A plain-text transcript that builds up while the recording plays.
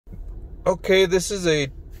Okay, this is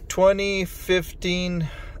a 2015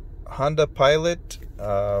 Honda Pilot.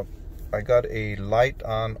 I got a light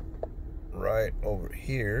on right over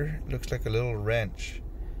here. Looks like a little wrench.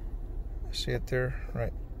 See it there?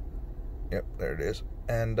 Right. Yep, there it is.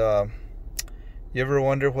 And you ever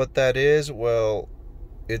wonder what that is? Well,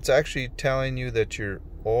 it's actually telling you that your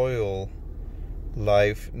oil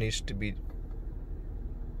life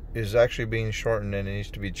is actually being shortened and it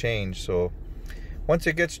needs to be changed. So once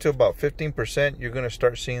it gets to about 15%, you're going to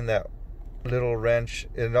start seeing that little wrench,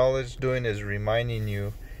 and all it's doing is reminding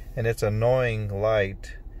you, and it's annoying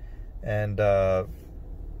light. And the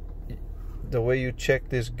way you check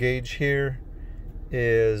this gauge here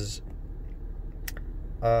is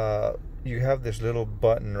you have this little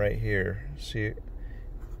button right here. See,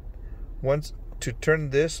 once to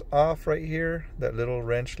turn this off right here, that little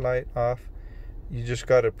wrench light off, you just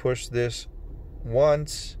got to push this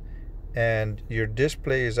once, and your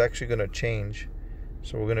display is actually going to change.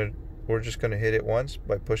 So we're just going to hit it once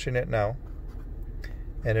by pushing it now,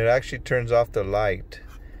 and it actually turns off the light.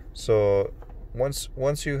 So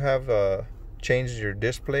once you have changed your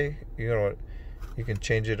display, you can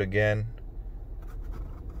change it again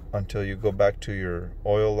until you go back to your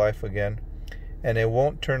oil life again, and it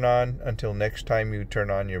won't turn on until next time you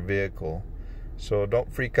turn on your vehicle. So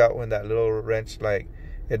don't freak out when that little wrench light,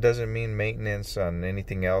 it doesn't mean maintenance on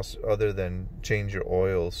anything else other than change your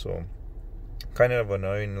oil. So kind of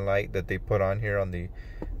annoying light that they put on here on the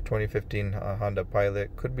 2015 Honda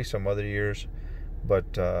Pilot. Could be some other years,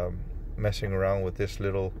 but messing around with this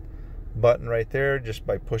little button right there, just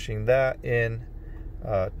by pushing that in,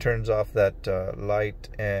 turns off that light,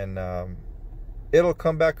 and it'll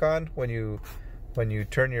come back on when you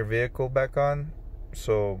turn your vehicle back on.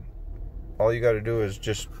 So all you got to do is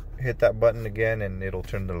just hit that button again, and it'll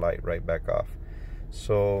turn the light right back off.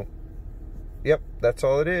 So yep, that's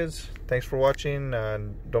all it is. Thanks for watching,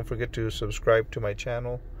 and don't forget to subscribe to my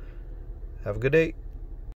channel. Have a good day.